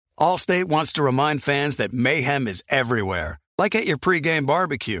Allstate wants to remind fans that mayhem is everywhere, like at your pregame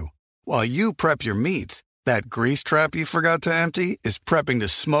barbecue. While you prep your meats, that grease trap you forgot to empty is prepping to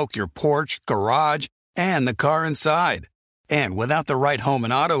smoke your porch, garage, and the car inside. And without the right home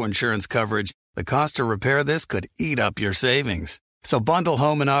and auto insurance coverage, the cost to repair this could eat up your savings. So bundle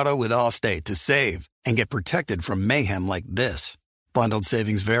home and auto with Allstate to save and get protected from mayhem like this. Bundled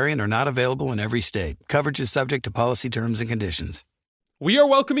savings vary and are not available in every state. Coverage is subject to policy terms and conditions. We are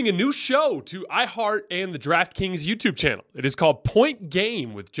welcoming a new show to iHeart and the DraftKings YouTube channel. It is called Point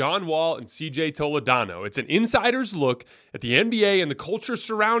Game with John Wall and CJ Toledano. It's an insider's look at the NBA and the culture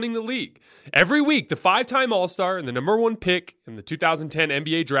surrounding the league. Every week, the five-time All-Star and the number one pick in the 2010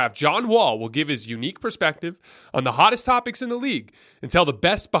 NBA draft, John Wall, will give his unique perspective on the hottest topics in the league and tell the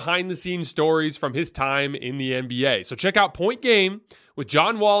best behind-the-scenes stories from his time in the NBA. So check out Point Game with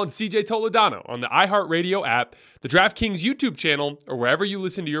John Wall and CJ Toledano on the iHeartRadio app, the DraftKings YouTube channel, or wherever you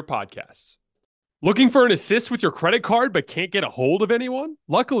listen to your podcasts. Looking for an assist with your credit card but can't get a hold of anyone?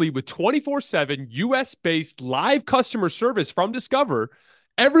 Luckily, with 24/7 US-based live customer service from Discover,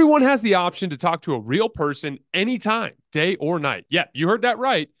 everyone has the option to talk to a real person anytime, day or night. Yeah, you heard that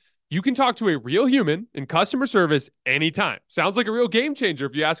right. You can talk to a real human in customer service anytime. Sounds like a real game changer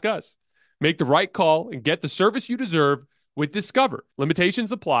if you ask us. Make the right call and get the service you deserve with Discover.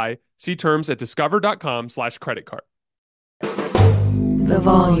 Limitations apply. See terms at discover.com/creditcard. The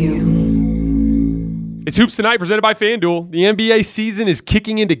Volume. It's Hoops Tonight presented by FanDuel. The NBA season is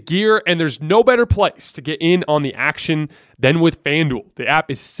kicking into gear, and there's no better place to get in on the action than with FanDuel. The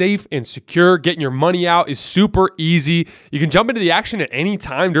app is safe and secure. Getting your money out is super easy. You can jump into the action at any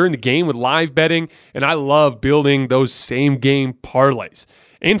time during the game with live betting, and I love building those same game parlays.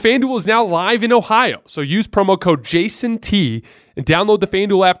 And FanDuel is now live in Ohio, so use promo code JASONT and download the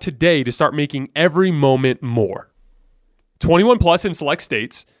FanDuel app today to start making every moment more. 21 plus in select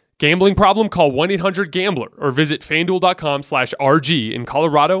states. Gambling problem? Call 1-800-GAMBLER or visit FanDuel.com/RG in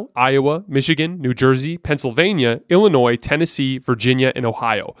Colorado, Iowa, Michigan, New Jersey, Pennsylvania, Illinois, Tennessee, Virginia, and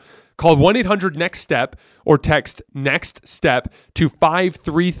Ohio. Call 1-800-NEXT-STEP or text NEXT-STEP to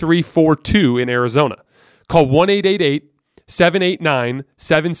 53342 in Arizona. Call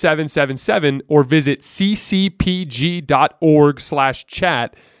 1-888-789-7777 or visit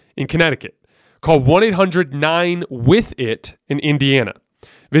ccpg.org/chat in Connecticut. Call 1-800-9-WITH-IT in Indiana.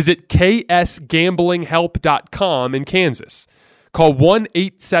 Visit ksgamblinghelp.com in Kansas. Call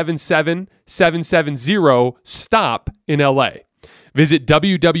 1-877-770-STOP in LA. Visit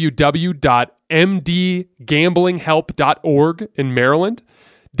www.mdgamblinghelp.org in Maryland.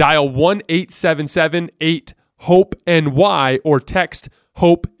 Dial 1-877-8-HOPE-NY or text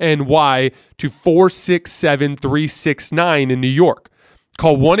HOPE-NY to 467-369 in New York.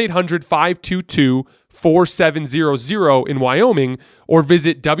 Call 1-800-522-4700 in Wyoming or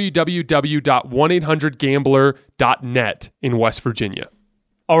visit www.1800gambler.net in West Virginia.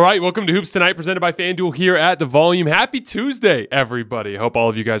 All right, welcome to Hoops Tonight, presented by FanDuel here at The Volume. Happy Tuesday, everybody. I hope all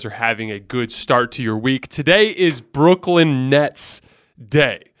of you guys are having a good start to your week. Today is Brooklyn Nets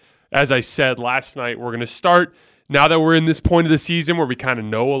Day. As I said last night, we're going to start, now that we're in this point of the season where we kind of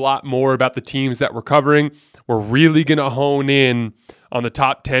know a lot more about the teams that we're covering, we're really going to hone in on the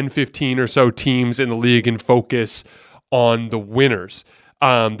top 10, 15 or so teams in the league and focus on the winners.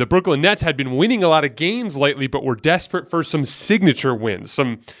 The Brooklyn Nets had been winning a lot of games lately, but were desperate for some signature wins,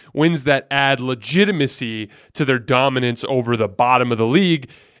 some wins that add legitimacy to their dominance over the bottom of the league.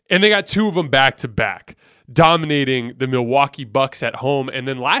 And they got two of them back-to-back, dominating the Milwaukee Bucks at home. And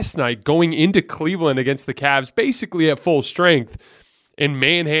then last night, going into Cleveland against the Cavs, basically at full strength and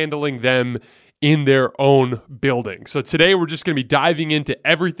manhandling them in their own building. So today we're just going to be diving into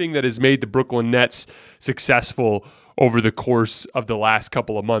everything that has made the Brooklyn Nets successful over the course of the last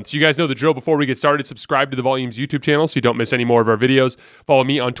couple of months. You guys know the drill. Before we get started, subscribe to the Volume's YouTube channel so you don't miss any more of our videos. Follow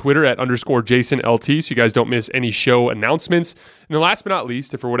me on Twitter at _JasonLT so you guys don't miss any show announcements. And then last but not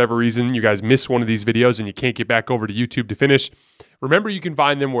least, if for whatever reason you guys miss one of these videos and you can't get back over to YouTube to finish, remember you can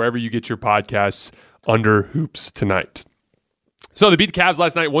find them wherever you get your podcasts under Hoops Tonight. So they beat the Cavs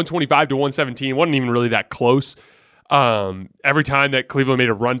last night, 125-117. Wasn't even really that close. Every time that Cleveland made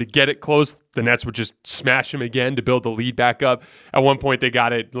a run to get it close, the Nets would just smash them again to build the lead back up. At one point, they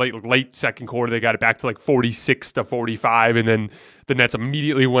got it late second quarter. They got it back to like 46-45, and then the Nets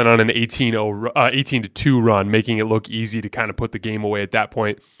immediately went on an 18-2 run, making it look easy to kind of put the game away at that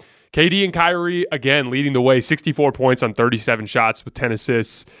point. KD and Kyrie, again, leading the way, 64 points on 37 shots with 10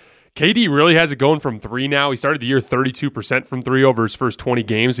 assists. KD really has it going from three now. He started the year 32% from three over his first 20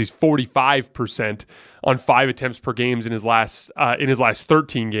 games. He's 45% on 5 attempts per game in his last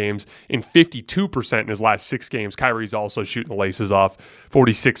 13 games, and 52% in his last 6 games. Kyrie's also shooting the laces off,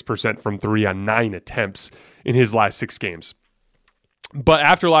 46% from three on 9 attempts in his last 6 games. But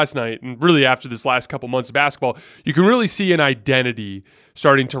after last night, and really after this last couple months of basketball, you can really see an identity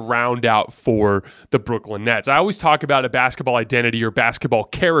starting to round out for the Brooklyn Nets. I always talk about a basketball identity or basketball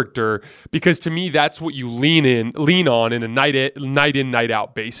character because to me, that's what you lean on in a night in, night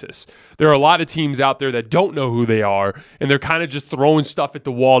out basis. There are a lot of teams out there that don't know who they are, and they're kind of just throwing stuff at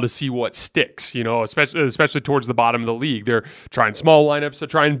the wall to see what sticks, especially towards the bottom of the league. They're trying small lineups, they're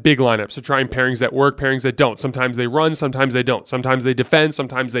trying big lineups, they're trying pairings that work, pairings that don't. Sometimes they run, sometimes they don't. Sometimes they defend,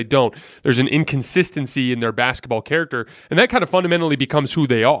 sometimes they don't. There's an inconsistency in their basketball character, and that kind of fundamentally becomes who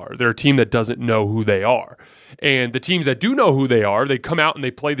they are. They're a team that doesn't know who they are. And the teams that do know who they are, they come out and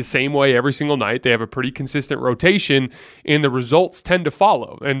they play the same way every single night. They have a pretty consistent rotation, and the results tend to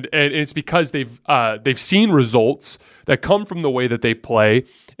follow. And it's because they've seen results that come from the way that they play,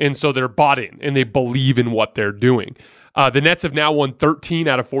 and so they're bought in and they believe in what they're doing. The Nets have now won 13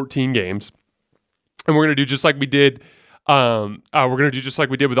 out of 14 games, and we're going to do just like we did. We're going to do just like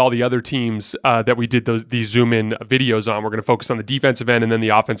we did with all the other teams that we did these zoom in videos on. We're going to focus on the defensive end and then the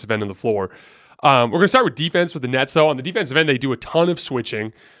offensive end of the floor. We're going to start with defense with the Nets. So on the defensive end, they do a ton of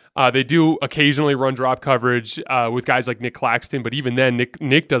switching. They do occasionally run drop coverage with guys like Nick Claxton, but even then,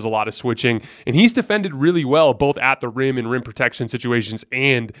 Nick does a lot of switching, and he's defended really well, both at the rim and rim protection situations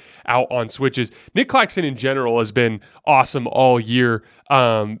and out on switches. Nick Claxton in general has been awesome all year,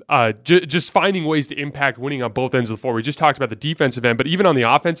 just finding ways to impact winning on both ends of the floor. We just talked about the defensive end, but even on the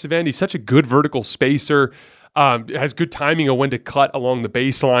offensive end, he's such a good vertical spacer, has good timing of when to cut along the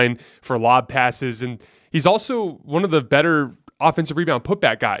baseline for lob passes, and he's also one of the better offensive rebound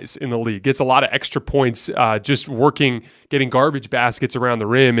putback guys in the league. Gets a lot of extra points just getting garbage baskets around the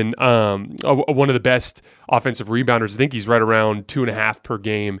rim, and one of the best offensive rebounders. I think he's right around 2.5 per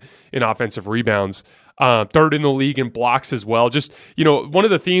game in offensive rebounds. Third in the league in blocks as well. Just, one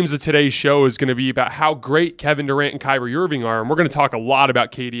of the themes of today's show is going to be about how great Kevin Durant and Kyrie Irving are, and we're going to talk a lot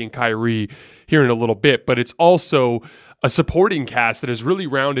about KD and Kyrie here in a little bit, but it's also a supporting cast that has really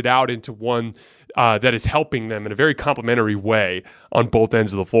rounded out into one that is helping them in a very complementary way on both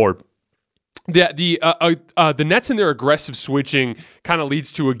ends of the floor. The Nets and their aggressive switching kind of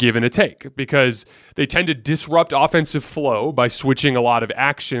leads to a give and a take because they tend to disrupt offensive flow by switching a lot of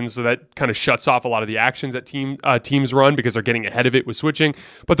actions, so that kind of shuts off a lot of the actions that teams run because they're getting ahead of it with switching.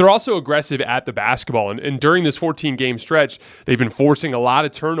 But they're also aggressive at the basketball, and during this 14-game stretch, they've been forcing a lot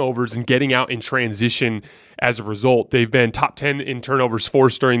of turnovers and getting out in transition. As a result, they've been top 10 in turnovers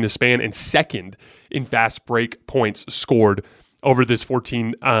forced during the span and second in fast break points scored over this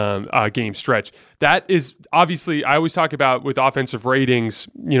 14 game stretch. That is obviously, I always talk about with offensive ratings,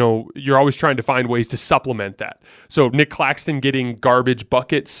 you're always trying to find ways to supplement that. So Nick Claxton getting garbage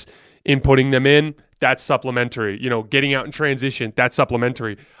buckets and putting them in, that's supplementary. Getting out in transition, that's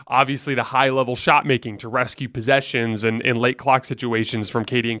supplementary. Obviously, the high-level shot making to rescue possessions and late clock situations from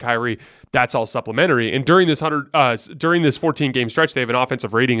KD and Kyrie, that's all supplementary. And during this 14-game stretch, they have an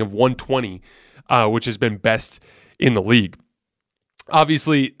offensive rating of 120, which has been best in the league.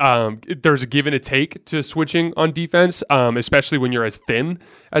 Obviously, there's a give and a take to switching on defense, especially when you're as thin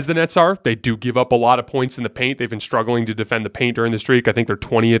as the Nets are. They do give up a lot of points in the paint. They've been struggling to defend the paint during the streak. I think they're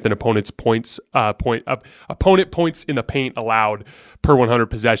 20th in opponent points in the paint allowed per 100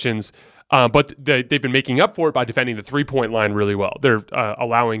 possessions. But they've been making up for it by defending the three-point line really well. They're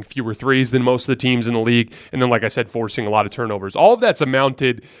allowing fewer threes than most of the teams in the league, and then, like I said, forcing a lot of turnovers. All of that's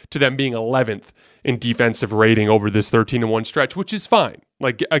amounted to them being 11th in defensive rating over this 13-1 stretch, which is fine.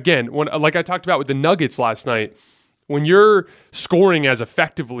 Like I talked about with the Nuggets last night, when you're scoring as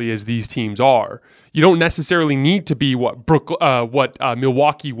effectively as these teams are, you don't necessarily need to be what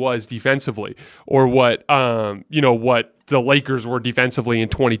Milwaukee was defensively, or what the Lakers were defensively in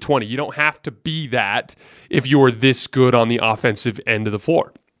 2020. You don't have to be that if you're this good on the offensive end of the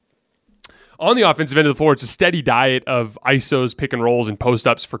floor. On the offensive end of the floor, it's a steady diet of ISOs, pick and rolls, and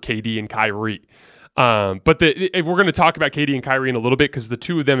post-ups for KD and Kyrie. But we're going to talk about KD and Kyrie in a little bit because the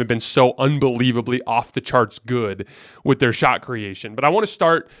two of them have been so unbelievably off the charts good with their shot creation. But I want to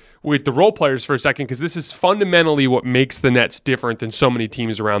start with the role players for a second because this is fundamentally what makes the Nets different than so many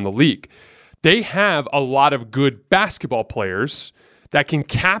teams around the league. They have a lot of good basketball players that can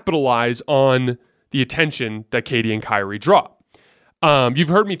capitalize on the attention that KD and Kyrie draw. You've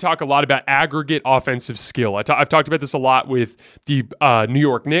heard me talk a lot about aggregate offensive skill. I've talked about this a lot with the New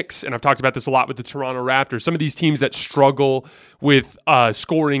York Knicks, and I've talked about this a lot with the Toronto Raptors, some of these teams that struggle with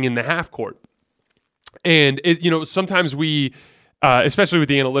scoring in the half court. And, sometimes we, especially with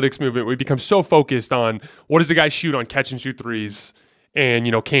the analytics movement, we become so focused on what does the guy shoot on catch and shoot threes,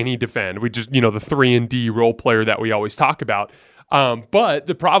 and, can he defend? We just, the 3-and-D role player that we always talk about. But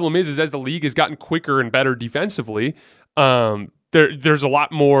the problem is as the league has gotten quicker and better defensively, there's a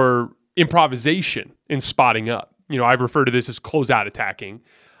lot more improvisation in spotting up. I refer to this as closeout attacking.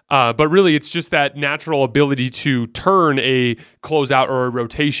 But really, it's just that natural ability to turn a closeout or a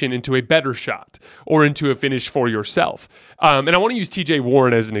rotation into a better shot or into a finish for yourself. And I want to use TJ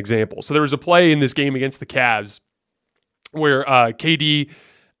Warren as an example. So there was a play in this game against the Cavs where KD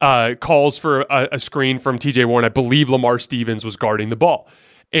calls for a screen from TJ Warren. I believe Lamar Stevens was guarding the ball.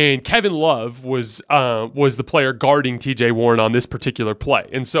 And Kevin Love was the player guarding TJ Warren on this particular play.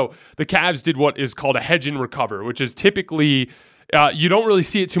 And so the Cavs did what is called a hedge and recover, which is typically you don't really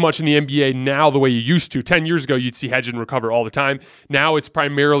see it too much in the NBA now the way you used to. 10 years ago, you'd see hedge and recover all the time. Now it's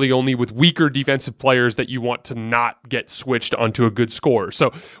primarily only with weaker defensive players that you want to not get switched onto a good scorer.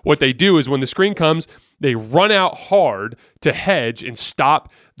 So what they do is when the screen comes, they run out hard to hedge and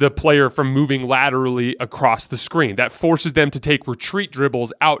stop the player from moving laterally across the screen. That forces them to take retreat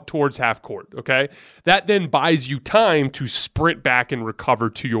dribbles out towards half court, okay? That then buys you time to sprint back and recover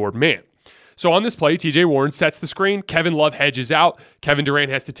to your man. So on this play, TJ Warren sets the screen. Kevin Love hedges out. Kevin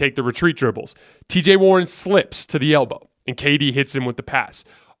Durant has to take the retreat dribbles. TJ Warren slips to the elbow, and KD hits him with the pass.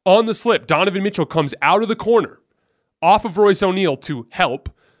 On the slip, Donovan Mitchell comes out of the corner off of Royce O'Neal to help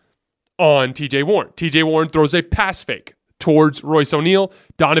on TJ Warren. TJ Warren throws a pass fake towards Royce O'Neal.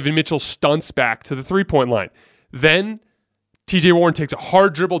 Donovan Mitchell stunts back to the three-point line. Then TJ Warren takes a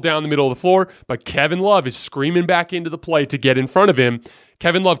hard dribble down the middle of the floor, but Kevin Love is screaming back into the play to get in front of him.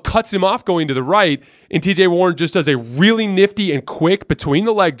 Kevin Love cuts him off going to the right, and TJ Warren just does a really nifty and quick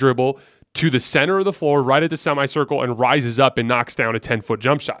between-the-leg dribble to the center of the floor, right at the semicircle, and rises up and knocks down a 10-foot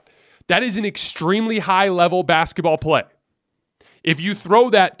jump shot. That is an extremely high-level basketball play. If you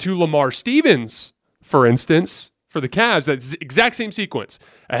throw that to Lamar Stevens, for instance, for the Cavs, that's the exact same sequence.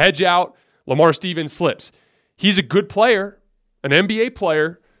 A hedge out, Lamar Stevens slips. He's a good player, an NBA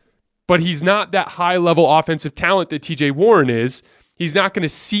player, but he's not that high-level offensive talent that TJ Warren is. He's not going to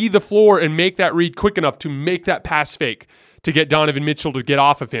see the floor and make that read quick enough to make that pass fake to get Donovan Mitchell to get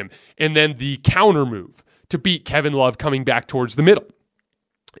off of him. And then the counter move to beat Kevin Love coming back towards the middle.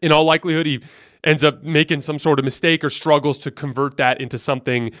 In all likelihood, he ends up making some sort of mistake or struggles to convert that into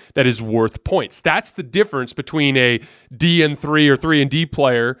something that is worth points. That's the difference between a D&3 or 3-and-D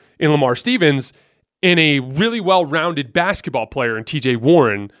player in Lamar Stevens and a really well-rounded basketball player in TJ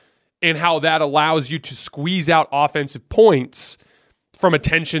Warren, and how that allows you to squeeze out offensive points from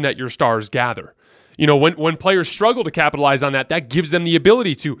attention that your stars gather. When players struggle to capitalize on that, that gives them the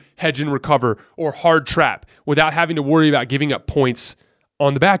ability to hedge and recover or hard trap without having to worry about giving up points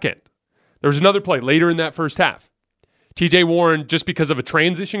on the back end. There was another play later in that first half. TJ Warren, just because of a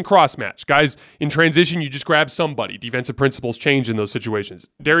transition cross match. Guys, in transition, you just grab somebody. Defensive principles change in those situations.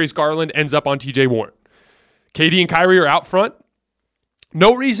 Darius Garland ends up on TJ Warren. KD and Kyrie are out front.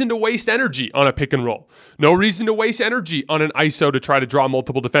 No reason to waste energy on a pick and roll. No reason to waste energy on an ISO to try to draw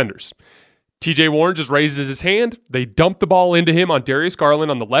multiple defenders. TJ Warren just raises his hand. They dump the ball into him on Darius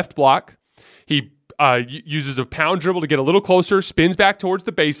Garland on the left block. He uses a pound dribble to get a little closer, spins back towards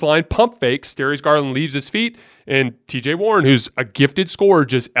the baseline, pump fakes. Darius Garland leaves his feet, and TJ Warren, who's a gifted scorer,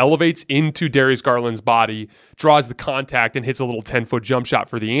 just elevates into Darius Garland's body, draws the contact, and hits a little 10-foot jump shot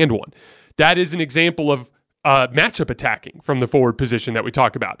for the and one. That is an example of matchup attacking from the forward position that we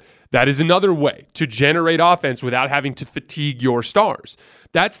talk about. That is another way to generate offense without having to fatigue your stars.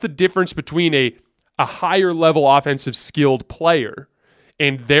 That's the difference between a higher level offensive skilled player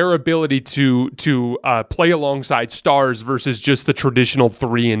and their ability to play alongside stars versus just the traditional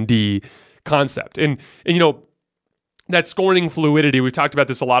 3-and-D concept. And that scoring fluidity, we've talked about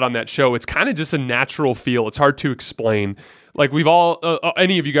this a lot on that show. It's kind of just a natural feel. It's hard to explain. Like we've all,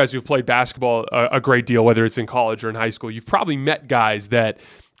 any of you guys who've played basketball a great deal, whether it's in college or in high school, you've probably met guys that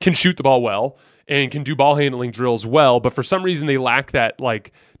can shoot the ball well and can do ball handling drills well, but for some reason they lack that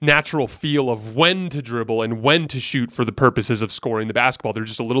like natural feel of when to dribble and when to shoot for the purposes of scoring the basketball. They're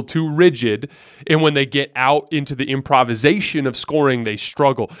just a little too rigid, and when they get out into the improvisation of scoring, they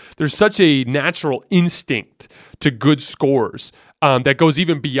struggle. There's such a natural instinct to good scorers that goes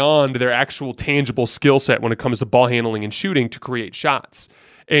even beyond their actual tangible skill set when it comes to ball handling and shooting to create shots.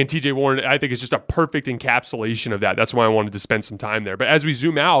 And TJ Warren, I think, is just a perfect encapsulation of that. That's why I wanted to spend some time there. But as we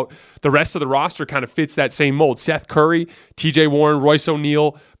zoom out, the rest of the roster kind of fits that same mold. Seth Curry, TJ Warren, Royce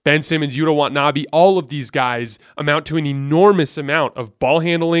O'Neal, Ben Simmons, Yuta Watanabe, all of these guys amount to an enormous amount of ball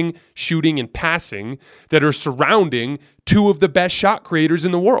handling, shooting, and passing that are surrounding two of the best shot creators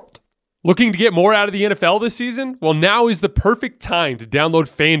in the world. Looking to get more out of the NFL this season? Well, now is the perfect time to download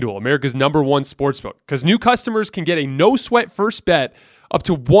FanDuel, America's #1 sportsbook, because new customers can get a no-sweat first bet up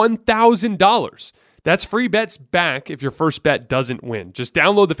to $1,000. That's free bets back if your first bet doesn't win. Just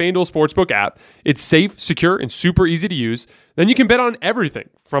download the FanDuel Sportsbook app. It's safe, secure, and super easy to use. Then you can bet on everything,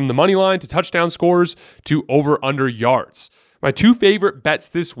 from the money line to touchdown scores to over-under yards. My two favorite bets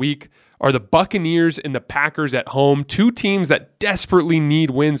this week are the Buccaneers and the Packers at home, two teams that desperately need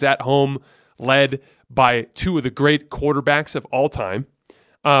wins at home, led by two of the great quarterbacks of all time.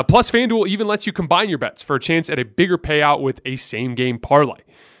 Plus, FanDuel even lets you combine your bets for a chance at a bigger payout with a same-game parlay.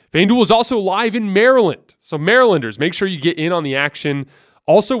 FanDuel is also live in Maryland. So Marylanders, make sure you get in on the action,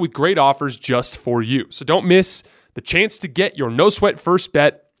 also with great offers just for you. So don't miss the chance to get your no-sweat first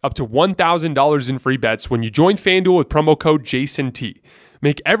bet up to $1,000 in free bets when you join FanDuel with promo code JASONT.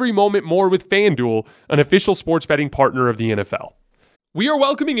 Make every moment more with FanDuel, an official sports betting partner of the NFL. We are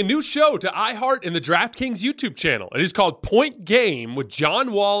welcoming a new show to iHeart and the DraftKings YouTube channel. It is called Point Game with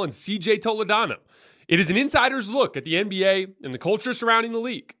John Wall and CJ Toledano. It is an insider's look at the NBA and the culture surrounding the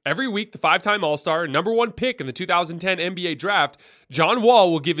league. Every week, the five-time All-Star and #1 pick in the 2010 NBA Draft, John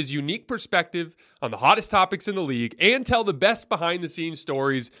Wall will give his unique perspective on the hottest topics in the league and tell the best behind-the-scenes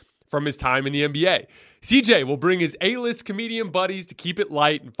stories from his time in the NBA. CJ will bring his A-list comedian buddies to keep it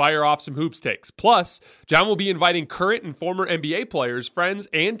light and fire off some hoops takes. Plus, John will be inviting current and former NBA players, friends,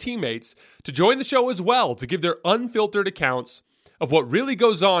 and teammates to join the show as well to give their unfiltered accounts of what really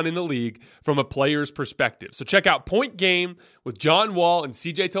goes on in the league from a player's perspective. So check out Point Game with John Wall and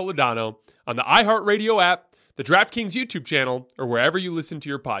CJ Toledano on the iHeartRadio app, the DraftKings YouTube channel, or wherever you listen to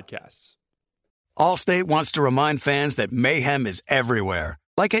your podcasts. Allstate wants to remind fans that mayhem is everywhere,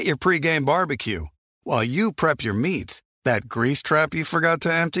 like at your pregame barbecue. While you prep your meats, that grease trap you forgot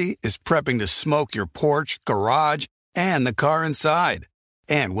to empty is prepping to smoke your porch, garage, and the car inside.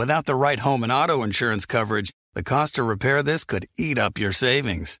 And without the right home and auto insurance coverage, the cost to repair this could eat up your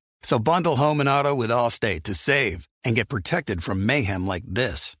savings. So bundle home and auto with Allstate to save and get protected from mayhem like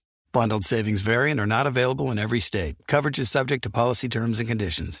this. Bundled savings vary and are not available in every state. Coverage is subject to policy terms and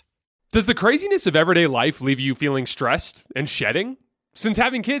conditions. Does the craziness of everyday life leave you feeling stressed and shedding? Since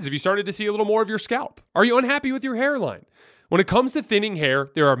having kids, have you started to see a little more of your scalp? Are you unhappy with your hairline? When it comes to thinning hair,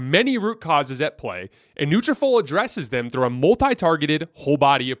 there are many root causes at play, and Nutrafol addresses them through a multi-targeted,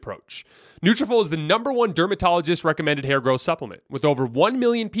 whole-body approach. Nutrafol is the #1 dermatologist-recommended hair growth supplement, with over 1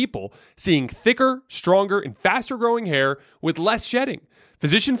 million people seeing thicker, stronger, and faster-growing hair with less shedding.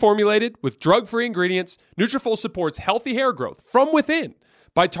 Physician-formulated with drug-free ingredients, Nutrafol supports healthy hair growth from within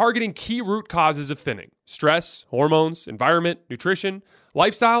by targeting key root causes of thinning: stress, hormones, environment, nutrition,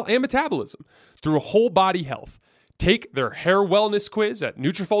 lifestyle, and metabolism through whole-body health. Take their hair wellness quiz at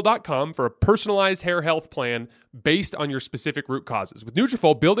Nutrafol.com for a personalized hair health plan based on your specific root causes. With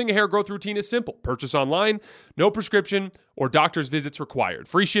Nutrafol, building a hair growth routine is simple. Purchase online, no prescription or doctor's visits required.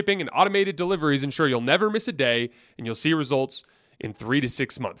 Free shipping and automated deliveries ensure you'll never miss a day, and you'll see results in 3 to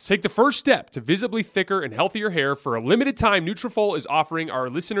 6 months. Take the first step to visibly thicker and healthier hair. For a limited time, Nutrafol is offering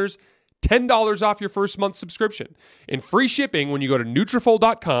our listeners $10 off your first month subscription and free shipping when you go to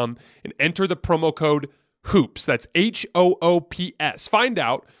Nutrafol.com and enter the promo code HOOPS. That's HOOPS. Find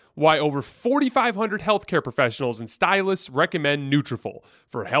out why over 4,500 healthcare professionals and stylists recommend Nutrafol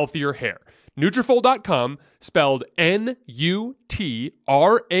for healthier hair. Nutrafol.com, spelled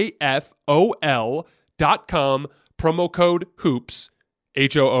Nutrafol.com, promo code HOOPS,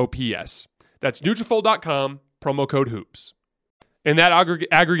 HOOPS. That's Nutrafol.com, promo code HOOPS. And that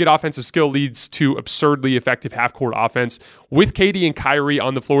aggregate offensive skill leads to absurdly effective half-court offense. With KD and Kyrie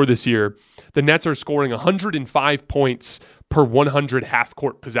on the floor this year, the Nets are scoring 105 points per 100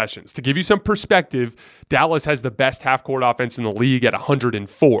 half-court possessions. To give you some perspective, Dallas has the best half-court offense in the league at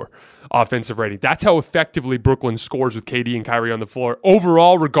 104 offensive rating. That's how effectively Brooklyn scores with KD and Kyrie on the floor.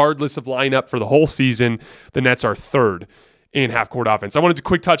 Overall, regardless of lineup for the whole season, the Nets are third in half-court offense. I wanted to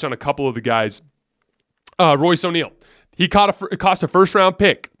quick touch on a couple of the guys. Royce O'Neal. He cost a first-round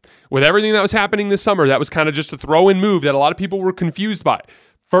pick. With everything that was happening this summer, that was kind of just a throw-in move that a lot of people were confused by.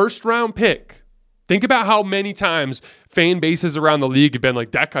 First-round pick. Think about how many times fan bases around the league have been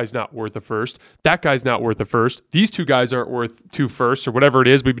like, that guy's not worth a first. That guy's not worth a first. These two guys aren't worth 2 firsts or whatever it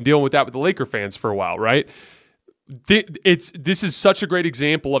is. We've been dealing with that with the Laker fans for a while, right? This is such a great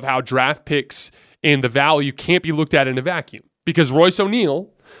example of how draft picks and the value can't be looked at in a vacuum. Because Royce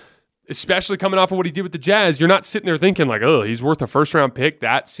O'Neal especially coming off of what he did with the Jazz, you're not sitting there thinking like, oh, he's worth a first-round pick.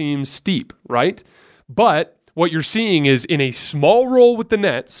 That seems steep, right? But what you're seeing is in a small role with the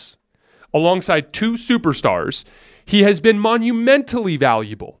Nets, alongside two superstars, he has been monumentally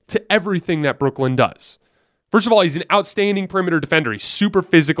valuable to everything that Brooklyn does. First of all, he's an outstanding perimeter defender. He's super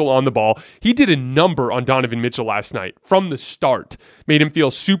physical on the ball. He did a number on Donovan Mitchell last night from the start. Made him feel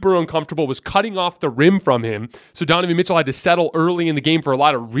super uncomfortable, was cutting off the rim from him. So Donovan Mitchell had to settle early in the game for a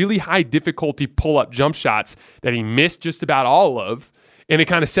lot of really high difficulty pull-up jump shots that he missed just about all of. And it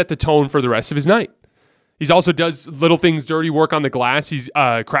kind of set the tone for the rest of his night. He also does little things, dirty work on the glass. He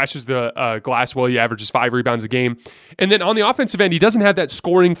crashes the glass well. He averages 5 rebounds a game. And then on the offensive end, he doesn't have that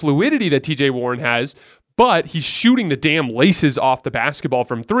scoring fluidity that TJ Warren has, but he's shooting the damn laces off the basketball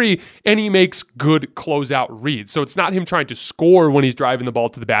from 3, and he makes good closeout reads. So it's not him trying to score when he's driving the ball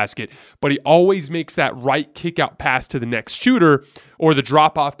to the basket, but he always makes that right kick-out pass to the next shooter or the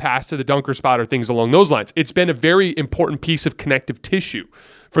drop-off pass to the dunker spot or things along those lines. It's been a very important piece of connective tissue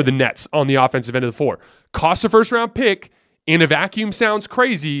for the Nets on the offensive end of the floor. Costs a first-round pick in a vacuum sounds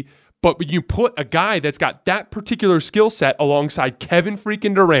crazy, but when you put a guy that's got that particular skill set alongside Kevin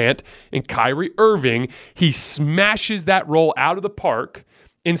freaking Durant and Kyrie Irving, he smashes that role out of the park,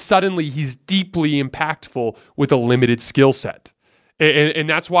 and suddenly he's deeply impactful with a limited skill set. And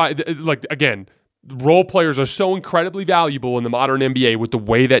that's why, like, again, role players are so incredibly valuable in the modern NBA with the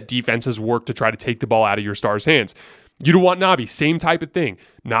way that defenses work to try to take the ball out of your stars' hands. Yuta Watanabe, same type of thing.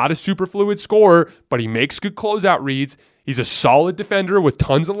 Not a super fluid scorer, but he makes good closeout reads. He's a solid defender with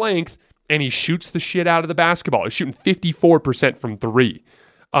tons of length, and he shoots the shit out of the basketball. He's shooting 54% from 3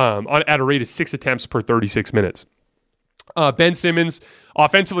 at a rate of 6 attempts per 36 minutes. Ben Simmons,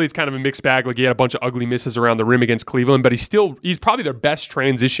 offensively, it's kind of a mixed bag. Like, he had a bunch of ugly misses around the rim against Cleveland, but he's probably their best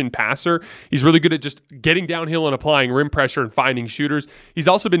transition passer. He's really good at just getting downhill and applying rim pressure and finding shooters. He's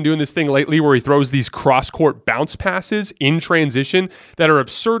also been doing this thing lately where he throws these cross-court bounce passes in transition that are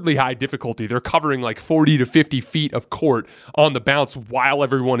absurdly high difficulty. They're covering like 40 to 50 feet of court on the bounce while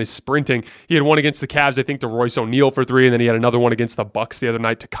everyone is sprinting. He had one against the Cavs, I think, to Royce O'Neal for 3, and then he had another one against the Bucks the other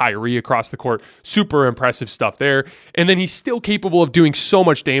night to Kyrie across the court. Super impressive stuff there. And then he's still capable of doing so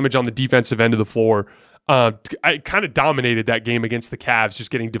much damage on the defensive end of the floor. I kind of dominated that game against the Cavs, just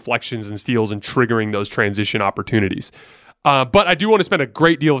getting deflections and steals and triggering those transition opportunities. But I do want to spend a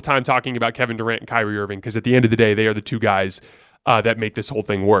great deal of time talking about Kevin Durant and Kyrie Irving, because at the end of the day, they are the two guys that make this whole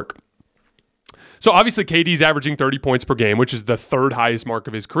thing work. So obviously KD's averaging 30 points per game, which is the 3rd highest mark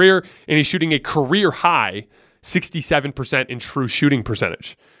of his career, and he's shooting a career high 67% in true shooting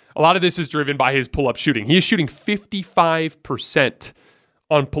percentage. A lot of this is driven by his pull-up shooting. He is shooting 55%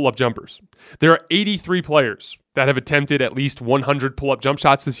 on pull-up jumpers. There are 83 players that have attempted at least 100 pull-up jump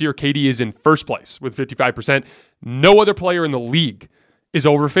shots this year. KD is in first place with 55%. No other player in the league is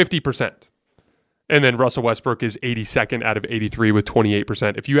over 50%. And then Russell Westbrook is 82nd out of 83 with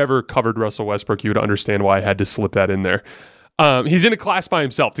 28%. If you ever covered Russell Westbrook, you would understand why I had to slip that in there. He's in a class by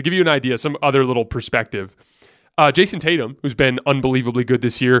himself. To give you an idea, some other little perspective, Jason Tatum, who's been unbelievably good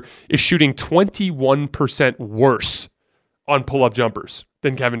this year, is shooting 21% worse on pull-up jumpers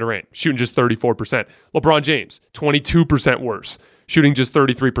than Kevin Durant, shooting just 34%. LeBron James, 22% worse, shooting just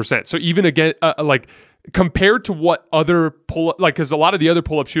 33%. So even again, compared to what other pull-up, because a lot of the other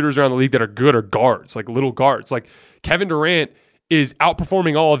pull-up shooters around the league that are good are guards, like little guards. Like Kevin Durant is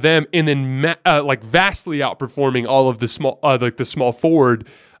outperforming all of them, and then vastly outperforming all of the small forward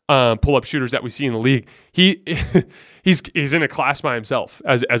pull-up shooters that we see in the league. He's in a class by himself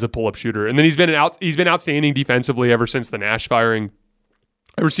as a pull-up shooter, and then he's been outstanding defensively ever since the Nash firing.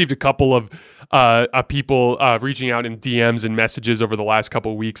 I received a couple of people reaching out in DMs and messages over the last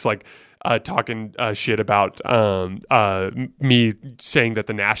couple of weeks, talking shit about me saying that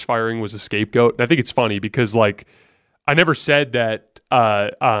the Nash firing was a scapegoat. And I think it's funny because I never said that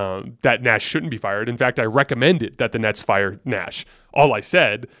that Nash shouldn't be fired. In fact, I recommended that the Nets fire Nash. All I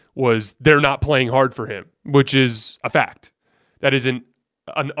said was they're not playing hard for him, which is a fact. That is an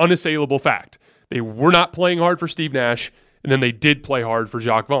unassailable fact. They were not playing hard for Steve Nash, and then they did play hard for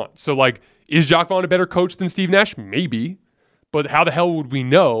Jacques Vaughn. So, is Jacques Vaughn a better coach than Steve Nash? Maybe. But how the hell would we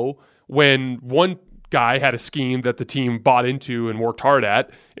know when one guy had a scheme that the team bought into and worked hard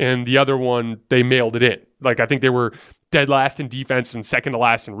at, and the other one, they mailed it in? I think they were dead last in defense and second to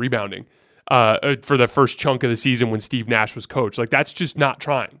last in rebounding for the first chunk of the season when Steve Nash was coach. That's just not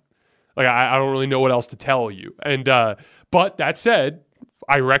trying. I don't really know what else to tell you. And but that said,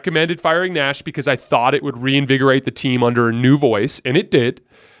 I recommended firing Nash because I thought it would reinvigorate the team under a new voice, and it did.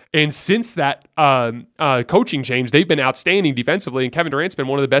 And since that coaching change, they've been outstanding defensively, and Kevin Durant's been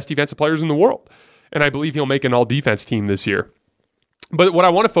one of the best defensive players in the world. And I believe he'll make an all-defense team this year. But what I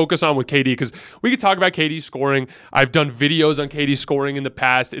want to focus on with KD, because we could talk about KD scoring. I've done videos on KD scoring in the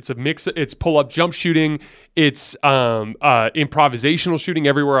past. It's a mix. It's pull-up jump shooting. It's improvisational shooting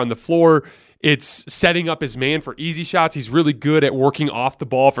everywhere on the floor. It's setting up his man for easy shots. He's really good at working off the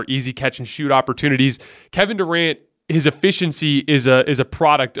ball for easy catch and shoot opportunities. Kevin Durant, his efficiency is a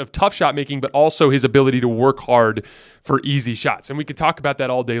product of tough shot making, but also his ability to work hard for easy shots. And we could talk about that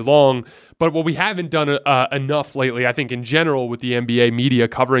all day long. But what we haven't done enough lately, I think in general with the NBA media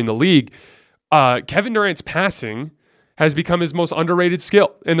covering the league, Kevin Durant's passing has become his most underrated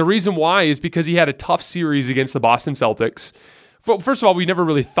skill. And the reason why is because he had a tough series against the Boston Celtics. First of all, we never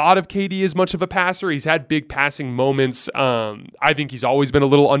really thought of KD as much of a passer. He's had big passing moments. I think he's always been a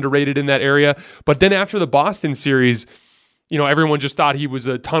little underrated in that area. But then after the Boston series, everyone just thought he was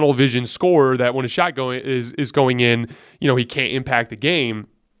a tunnel vision scorer that when a shot is going in, he can't impact the game.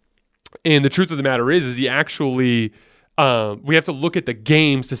 And the truth of the matter is he actually, we have to look at the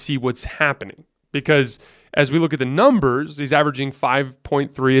games to see what's happening. Because as we look at the numbers, he's averaging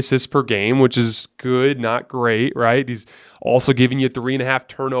 5.3 assists per game, which is good, not great, right? He's also giving you 3.5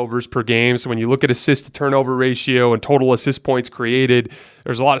 turnovers per game. So when you look at assist to turnover ratio and total assist points created,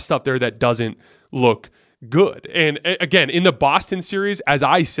 there's a lot of stuff there that doesn't look good. And again, in the Boston series, as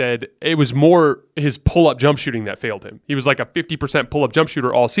I said, it was more his pull-up jump shooting that failed him. He was like a 50% pull-up jump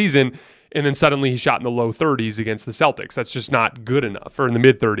shooter all season, and then suddenly he shot in the low 30s against the Celtics. That's just not good enough, or in the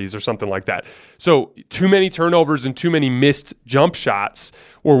mid 30s or something like that. So too many turnovers and too many missed jump shots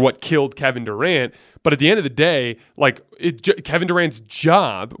were what killed Kevin Durant. But at the end of the day, Kevin Durant's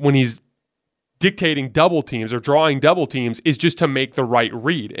job when he's dictating double teams or drawing double teams is just to make the right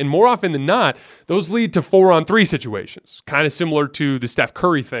read. And more often than not, those lead to 4-on-3 situations, kind of similar to the Steph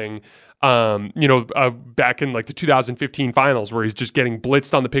Curry thing, back in the 2015 finals where he's just getting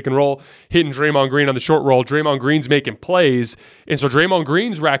blitzed on the pick and roll, hitting Draymond Green on the short roll. Draymond Green's making plays. And so Draymond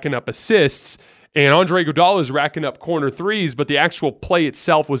Green's racking up assists and Andre Iguodala is racking up corner threes, but the actual play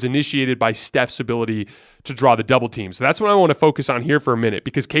itself was initiated by Steph's ability to draw the double team. So that's what I want to focus on here for a minute,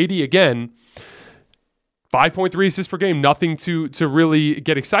 because KD, again, 5.3 assists per game, nothing to really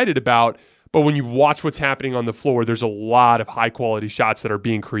get excited about. But when you watch what's happening on the floor, there's a lot of high-quality shots that are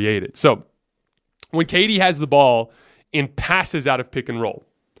being created. So when KD has the ball and passes out of pick and roll,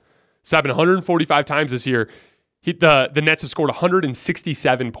 it's happened 145 times this year, the Nets have scored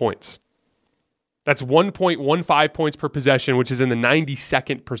 167 points. That's 1.15 points per possession, which is in the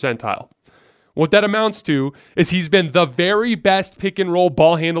 92nd percentile. What that amounts to is he's been the very best pick and roll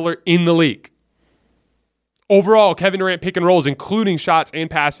ball handler in the league. Overall, Kevin Durant pick and rolls, including shots and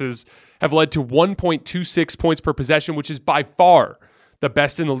passes, have led to 1.26 points per possession, which is by far the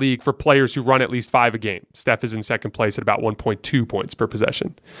best in the league for players who run at least 5 a game. Steph is in second place at about 1.2 points per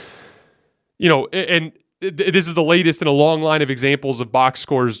possession. And this is the latest in a long line of examples of box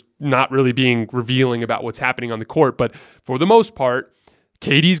scores not really being revealing about what's happening on the court. But for the most part,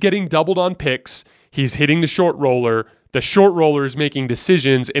 KD's getting doubled on picks. He's hitting the short roller. The short roller is making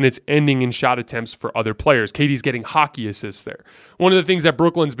decisions, and it's ending in shot attempts for other players. KD's getting hockey assists there. One of the things that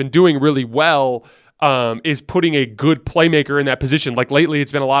Brooklyn's been doing really well is putting a good playmaker in that position. Like lately,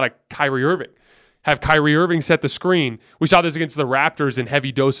 it's been a lot of Kyrie Irving. Have Kyrie Irving set the screen. We saw this against the Raptors in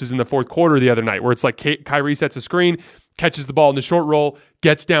heavy doses in the fourth quarter the other night, where it's like Kyrie sets a screen, catches the ball in the short roll,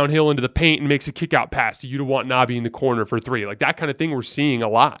 gets downhill into the paint, and makes a kick-out pass to Yuta Watanabe in the corner for 3. Like that kind of thing we're seeing a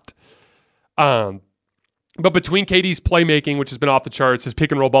lot. But between KD's playmaking, which has been off the charts, his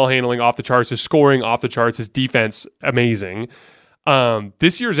pick and roll ball handling off the charts, his scoring off the charts, his defense amazing,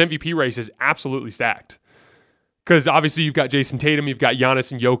 this year's MVP race is absolutely stacked. Because obviously you've got Jason Tatum, you've got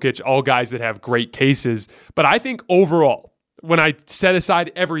Giannis and Jokic, all guys that have great cases. But I think overall, when I set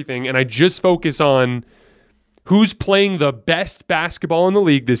aside everything and I just focus on who's playing the best basketball in the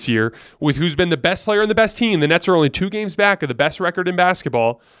league this year, with who's been the best player on the best team, the Nets are only 2 games back of the best record in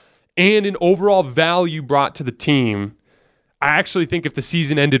basketball, and an overall value brought to the team, I actually think if the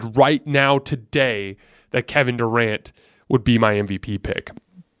season ended right now today, that Kevin Durant would be my MVP pick.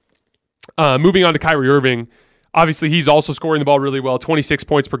 Moving on to Kyrie Irving, obviously he's also scoring the ball really well, 26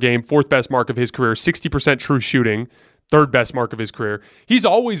 points per game, 4th best mark of his career, 60% true shooting, 3rd best mark of his career. He's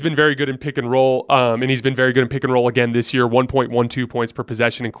always been very good in pick and roll, and he's been very good in pick and roll again this year, 1.12 points per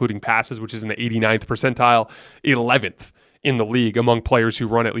possession, including passes, which is in the 89th percentile, 11th in the league among players who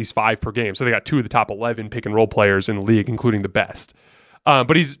run at least 5 per game. So they got 2 of the top 11 pick and roll players in the league, including the best.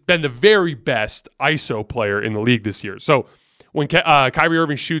 But he's been the very best ISO player in the league this year. So when Kyrie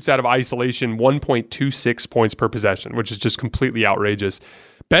Irving shoots out of isolation, 1.26 points per possession, which is just completely outrageous.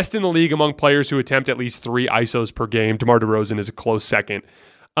 Best in the league among players who attempt at least 3 ISOs per game. DeMar DeRozan is a close second.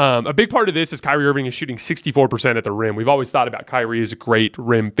 A big part of this is Kyrie Irving is shooting 64% at the rim. We've always thought about Kyrie as a great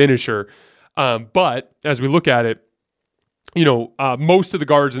rim finisher. But as we look at it, most of the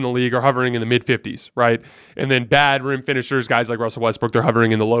guards in the league are hovering in the mid-50s, right? And then bad rim finishers, guys like Russell Westbrook, they're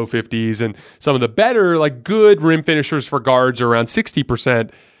hovering in the low 50s. And some of the better, good rim finishers for guards are around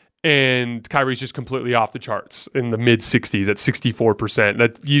 60%. And Kyrie's just completely off the charts in the mid-60s at 64%.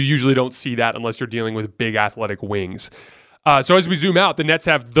 That you usually don't see that unless you're dealing with big athletic wings. So as we zoom out, the Nets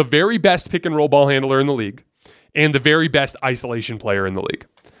have the very best pick-and-roll ball handler in the league and the very best isolation player in the league.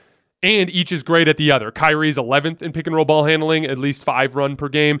 And each is great at the other. Kyrie's 11th in pick-and-roll ball handling, at least 5 run per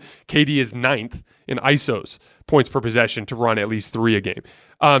game. KD is 9th in ISOs, points per possession, to run at least 3 a game.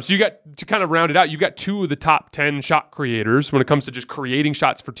 So you got, to kind of round it out, you've got 2 of the top 10 shot creators when it comes to just creating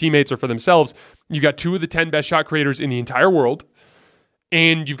shots for teammates or for themselves. You got 2 of the 10 best shot creators in the entire world.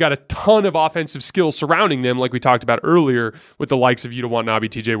 And you've got a ton of offensive skills surrounding them, like we talked about earlier, with the likes of Yuta Watanabe,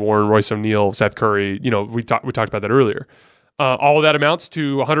 TJ Warren, Royce O'Neal, Seth Curry. We talked about that earlier. All of that amounts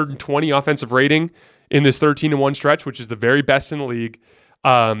to 120 offensive rating in this 13-1 stretch, which is the very best in the league.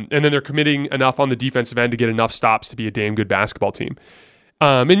 And then they're committing enough on the defensive end to get enough stops to be a damn good basketball team.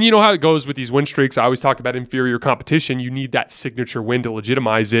 And you know how it goes with these win streaks. I always talk about inferior competition. You need that signature win to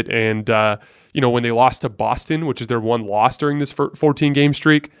legitimize it. And, when they lost to Boston, which is their one loss during this 14-game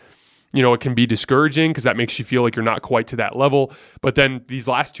streak, it can be discouraging because that makes you feel like you're not quite to that level. But then these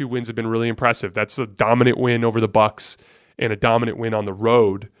last 2 wins have been really impressive. That's a dominant win over the Bucks and a dominant win on the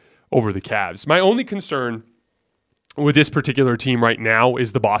road over the Cavs. My only concern with this particular team right now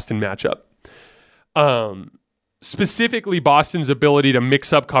is the Boston matchup. Specifically, Boston's ability to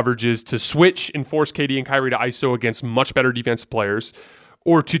mix up coverages, to switch and force KD and Kyrie to ISO against much better defensive players,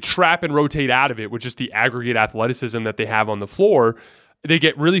 or to trap and rotate out of it with just the aggregate athleticism that they have on the floor. They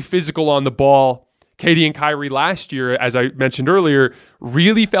get really physical on the ball. KD and Kyrie last year, as I mentioned earlier,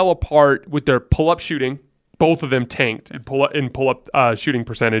 really fell apart with their pull-up shooting. Both of them tanked in pull-up shooting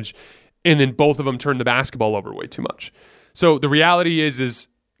percentage, and then both of them turned the basketball over way too much. So the reality is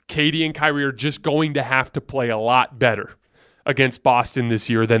KD and Kyrie are just going to have to play a lot better against Boston this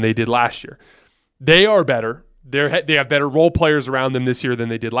year than they did last year. They are better. They have better role players around them this year than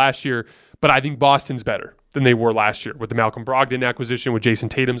they did last year, but I think Boston's better than they were last year with the Malcolm Brogdon acquisition, with Jason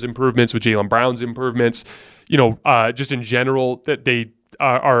Tatum's improvements, with Jaylen Brown's improvements, just in general, that they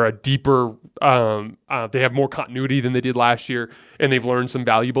are a deeper, they have more continuity than they did last year, and they've learned some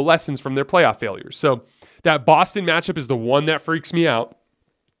valuable lessons from their playoff failures. So that Boston matchup is the one that freaks me out.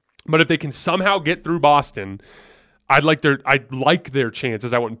 But if they can somehow get through Boston, I'd like their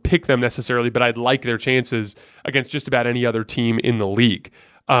chances. I wouldn't pick them necessarily, but I'd like their chances against just about any other team in the league.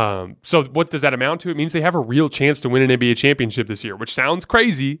 So what does that amount to? It means they have a real chance to win an NBA championship this year, which sounds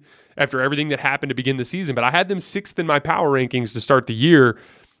crazy after everything that happened to begin the season. But I had them 6th in my power rankings to start the year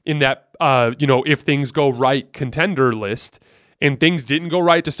in that, if things go right contender list. And things didn't go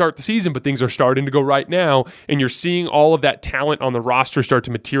right to start the season, but things are starting to go right now. And you're seeing all of that talent on the roster start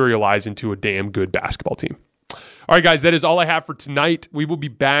to materialize into a damn good basketball team. All right, guys, that is all I have for tonight. We will be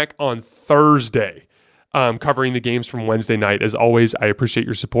back on Thursday covering the games from Wednesday night. As always, I appreciate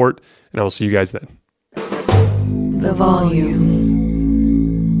your support, and I will see you guys then. The Volume.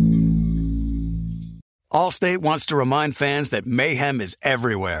 Allstate wants to remind fans that mayhem is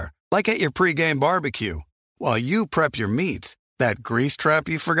everywhere, like at your pregame barbecue. While you prep your meats, that grease trap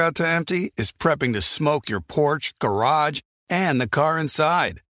you forgot to empty is prepping to smoke your porch, garage, and the car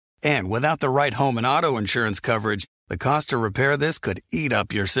inside. And without the right home and auto insurance coverage, the cost to repair this could eat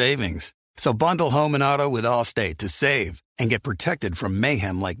up your savings. So bundle home and auto with Allstate to save and get protected from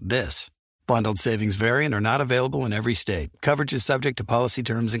mayhem like this. Bundled savings vary and are not available in every state. Coverage is subject to policy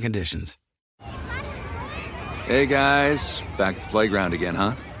terms and conditions. Hey guys, back at the playground again,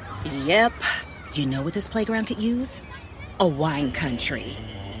 huh? Yep. You know what this playground could use? A wine country.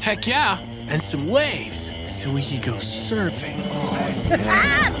 Heck yeah, and some waves so we could go surfing. Oh,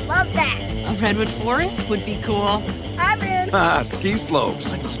 yeah. I love that. A redwood forest would be cool. I'm in. Ski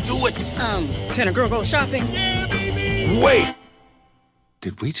slopes. Let's do it. Can a girl go shopping? Yeah, baby. Wait!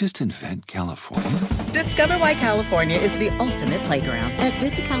 Did we just invent California? Discover why California is the ultimate playground at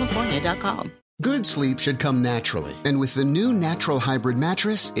visitcalifornia.com. Good sleep should come naturally, and with the new Natural Hybrid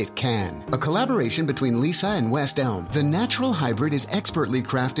mattress, it can. A collaboration between Lisa and West Elm, the Natural Hybrid is expertly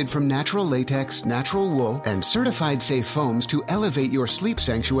crafted from natural latex, natural wool, and certified safe foams to elevate your sleep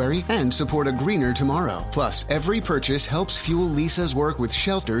sanctuary and support a greener tomorrow. Plus, every purchase helps fuel Lisa's work with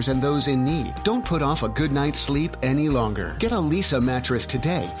shelters and those in need. Don't put off a good night's sleep any longer. Get a Lisa mattress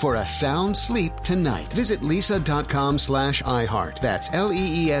today for a sound sleep tonight. Visit lisa.com/iHeart. That's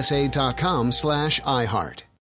LEESA.com/iHeart.